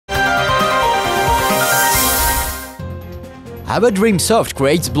EverdreamSoft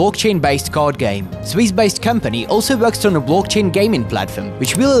creates blockchain-based card game. Swiss-based company also works on a blockchain gaming platform,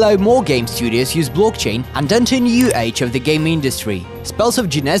 which will allow more game studios use blockchain and enter a new age of the game industry. Spells of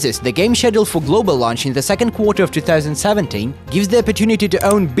Genesis, the game scheduled for global launch in the second quarter of 2017, gives the opportunity to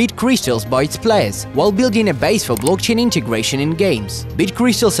own BitCrystals by its players, while building a base for blockchain integration in games.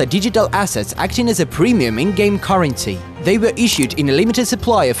 BitCrystals are digital assets acting as a premium in-game currency. They were issued in a limited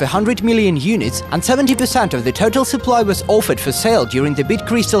supply of 100 million units, and 70% of the total supply was offered for sale during the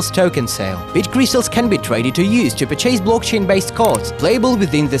BitCrystals Token Sale. BitCrystals can be traded or used to purchase blockchain-based cards, playable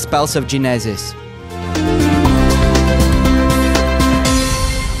within the Spells of Genesis.